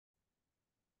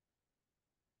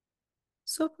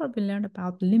So far, we learned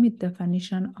about limit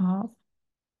definition of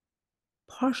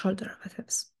partial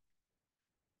derivatives.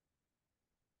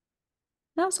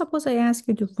 Now, suppose I ask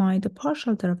you to find the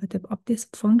partial derivative of this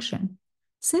function.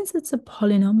 Since it's a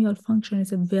polynomial function,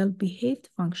 it's a well-behaved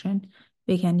function,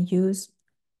 we can use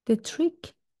the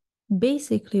trick,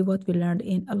 basically what we learned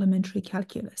in elementary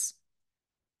calculus.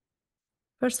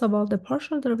 First of all, the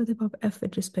partial derivative of f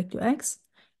with respect to x,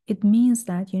 it means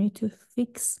that you need to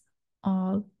fix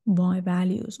all y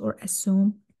values or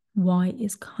assume y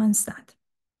is constant.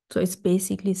 So it's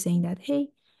basically saying that, hey,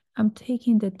 I'm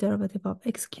taking the derivative of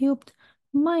x cubed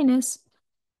minus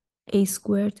a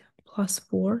squared plus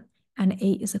 4, and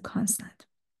a is a constant.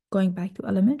 Going back to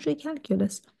elementary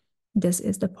calculus, this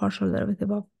is the partial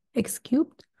derivative of x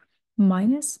cubed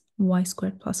minus y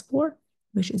squared plus 4,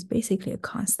 which is basically a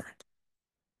constant.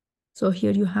 So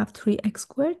here you have 3x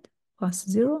squared plus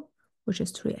 0, which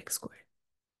is 3x squared.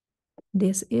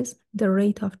 This is the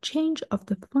rate of change of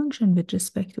the function with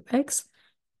respect to x.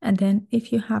 And then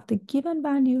if you have the given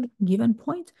value, given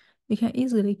point, we can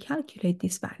easily calculate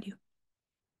this value.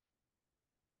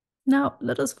 Now,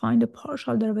 let us find the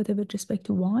partial derivative with respect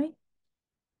to y.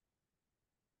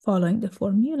 Following the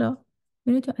formula,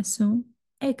 we need to assume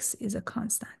x is a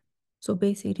constant. So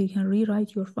basically, you can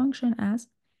rewrite your function as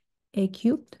a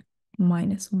cubed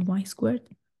minus y squared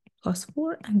plus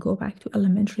 4 and go back to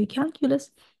elementary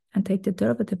calculus and take the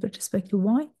derivative with respect to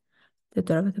y. The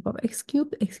derivative of x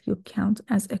cubed counts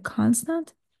as a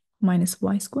constant minus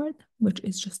y squared, which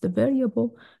is just a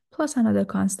variable, plus another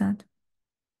constant.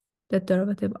 The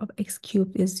derivative of x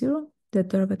cubed is 0. The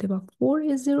derivative of 4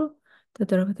 is 0. The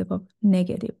derivative of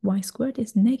negative y squared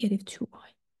is negative 2y.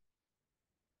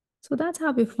 So that's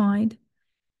how we find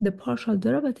the partial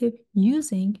derivative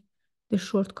using the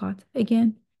shortcut.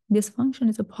 Again, this function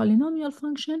is a polynomial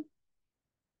function.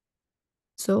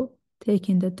 So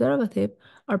taking the derivative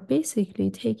are basically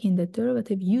taking the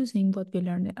derivative using what we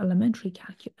learned in elementary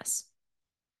calculus.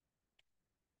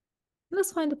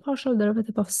 Let's find the partial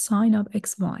derivative of sine of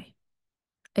xy.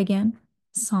 Again,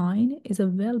 sine is a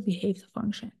well-behaved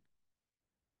function.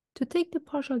 To take the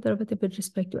partial derivative with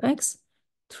respect to x,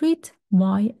 treat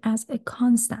y as a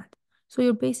constant. So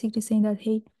you're basically saying that,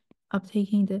 hey, I'm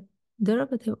taking the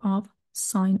derivative of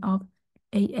sine of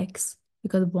ax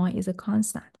because y is a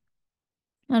constant.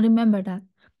 And remember that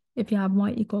if you have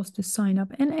y equals to sine of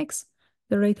nx,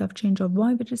 the rate of change of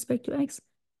y with respect to x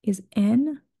is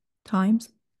n times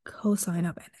cosine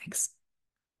of nx.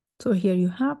 So here you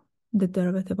have the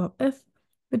derivative of f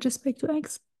with respect to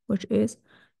x, which is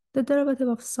the derivative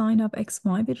of sine of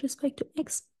xy with respect to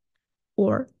x,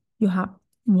 or you have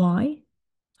y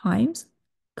times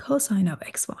cosine of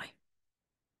xy.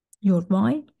 Your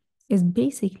y is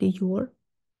basically your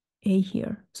a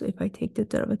here. So if I take the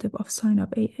derivative of sine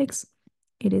of ax,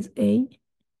 it is a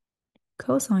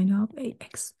cosine of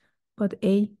ax, but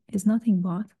a is nothing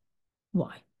but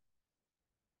y.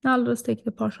 Now let's take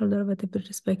the partial derivative with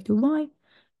respect to y,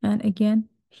 and again,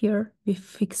 here we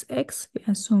fix x, we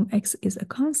assume x is a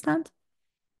constant,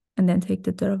 and then take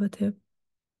the derivative.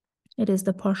 It is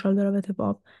the partial derivative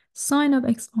of sine of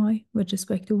xy with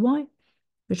respect to y,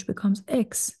 which becomes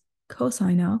x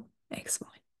cosine of xy.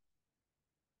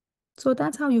 So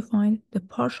that's how you find the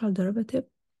partial derivative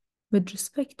with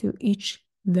respect to each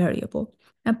variable.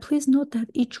 And please note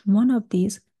that each one of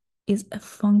these is a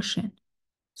function.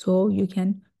 So you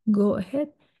can go ahead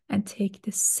and take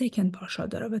the second partial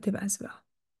derivative as well.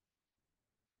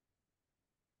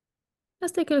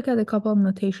 Let's take a look at a couple of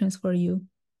notations for you.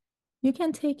 You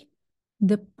can take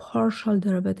the partial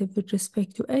derivative with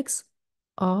respect to x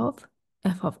of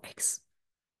f of x.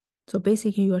 So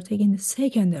basically you are taking the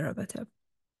second derivative.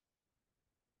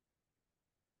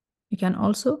 You can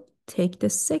also take the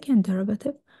second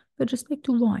derivative with respect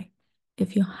to y.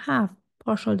 If you have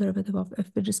partial derivative of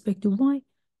f with respect to y,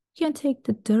 you can take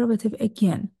the derivative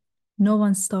again. No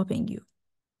one's stopping you.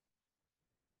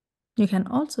 You can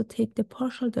also take the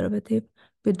partial derivative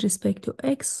with respect to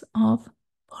x of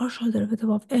partial derivative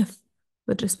of f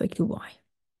with respect to y.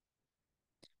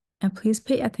 And please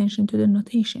pay attention to the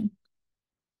notation.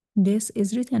 This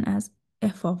is written as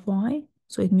f of y,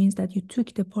 so it means that you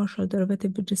took the partial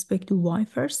derivative with respect to y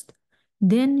first,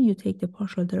 then you take the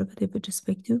partial derivative with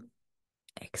respect to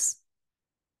x.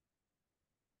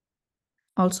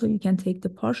 Also, you can take the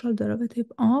partial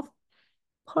derivative of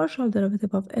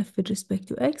f with respect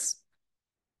to x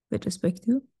with respect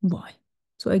to y.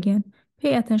 So again,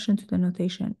 pay attention to the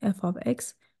notation f of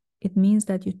x. It means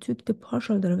that you took the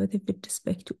partial derivative with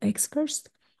respect to x first,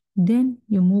 then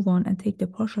you move on and take the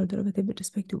partial derivative with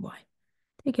respect to y.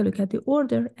 Take a look at the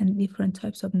order and different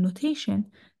types of notation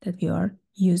that we are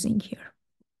using here.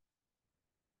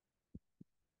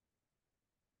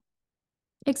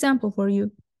 Example for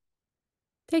you.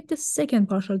 Take the second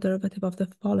partial derivative of the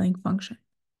following function.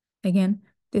 Again,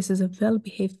 this is a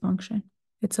well-behaved function.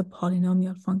 It's a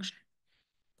polynomial function.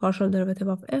 Partial derivative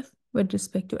of f with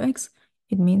respect to x,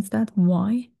 it means that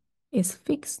y is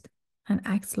fixed and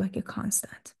acts like a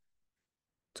constant.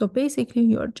 So basically,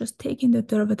 you are just taking the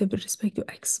derivative with respect to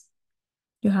x.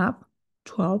 You have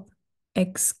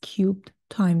 12x cubed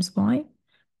times y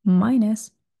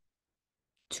minus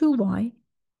 2y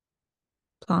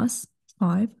plus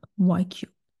 5y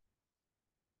cubed.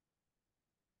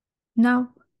 Now,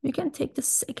 you can take the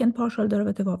second partial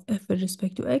derivative of f with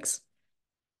respect to x,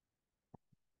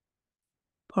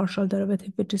 partial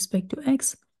derivative with respect to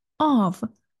x of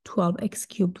 12x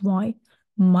cubed y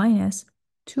minus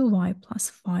 2y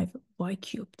plus 5y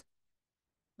cubed.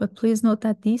 But please note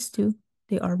that these two,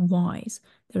 they are y's.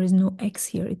 There is no x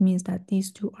here. It means that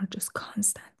these two are just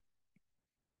constant.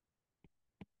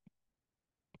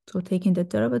 So taking the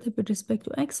derivative with respect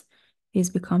to x, this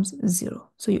becomes 0.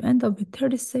 So you end up with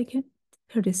 36x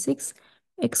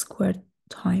squared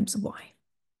times y.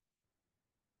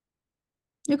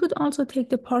 You could also take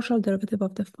the partial derivative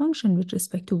of the function with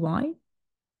respect to y,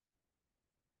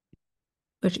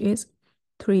 which is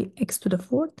 3x to the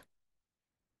fourth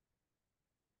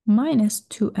minus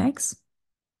 2x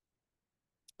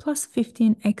plus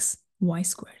 15x y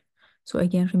squared. So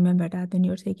again, remember that when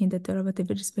you're taking the derivative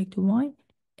with respect to y,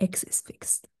 x is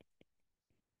fixed.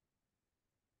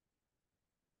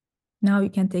 Now you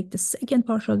can take the second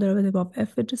partial derivative of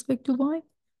f with respect to y,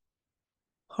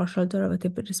 partial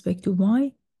derivative with respect to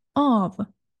y of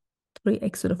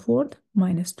 3x to the fourth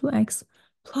minus 2x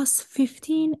plus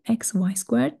 15xy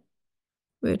squared,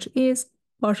 which is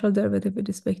partial derivative with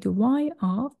respect to y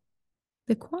of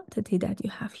the quantity that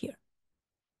you have here.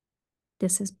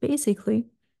 This is basically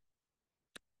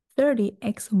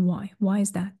 30xy. Why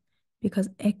is that? Because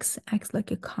x acts like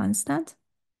a constant,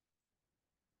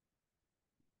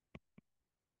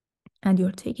 and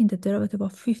you're taking the derivative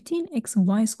of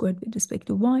 15xy squared with respect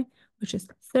to y, which is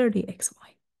 30xy.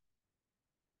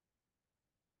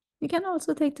 You can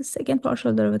also take the second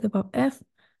partial derivative of f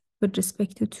with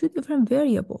respect to two different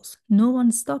variables. No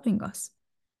one's stopping us.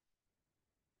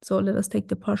 So let us take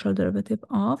the partial derivative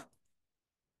of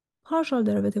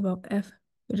f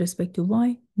with respect to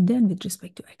y, then with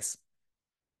respect to x.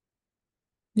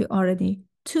 We already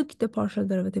took the partial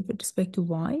derivative with respect to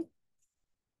y.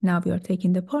 Now we are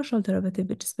taking the partial derivative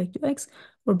with respect to x.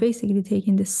 We're basically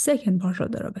taking the second partial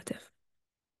derivative.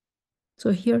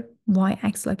 So here, y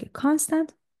acts like a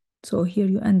constant. So here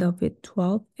you end up with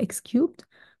 12x cubed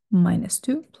minus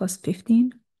 2 plus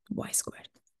 15y squared.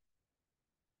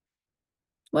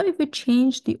 What if we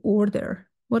change the order?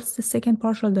 What's the second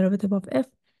partial derivative of f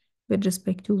with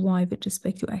respect to y with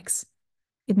respect to x?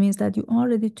 It means that you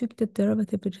already took the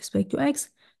derivative with respect to x.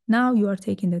 Now you are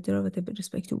taking the derivative with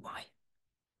respect to y.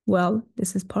 Well,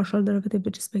 this is partial derivative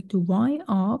with respect to y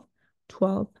of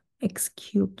 12x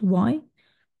cubed y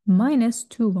minus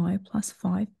 2y plus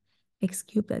 5x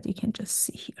cubed that you can just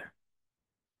see here.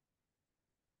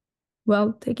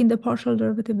 Well, taking the partial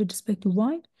derivative with respect to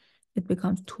y, it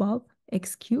becomes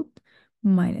 12x cubed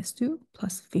minus 2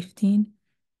 plus 15x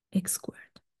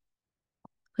squared.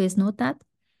 Please note that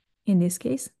in this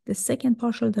case, the second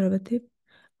partial derivative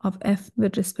of f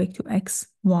with respect to x,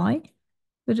 y,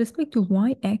 with respect to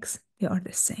y, x, they are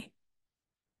the same.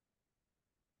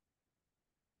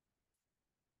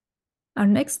 Our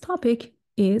next topic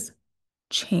is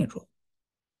chain rule.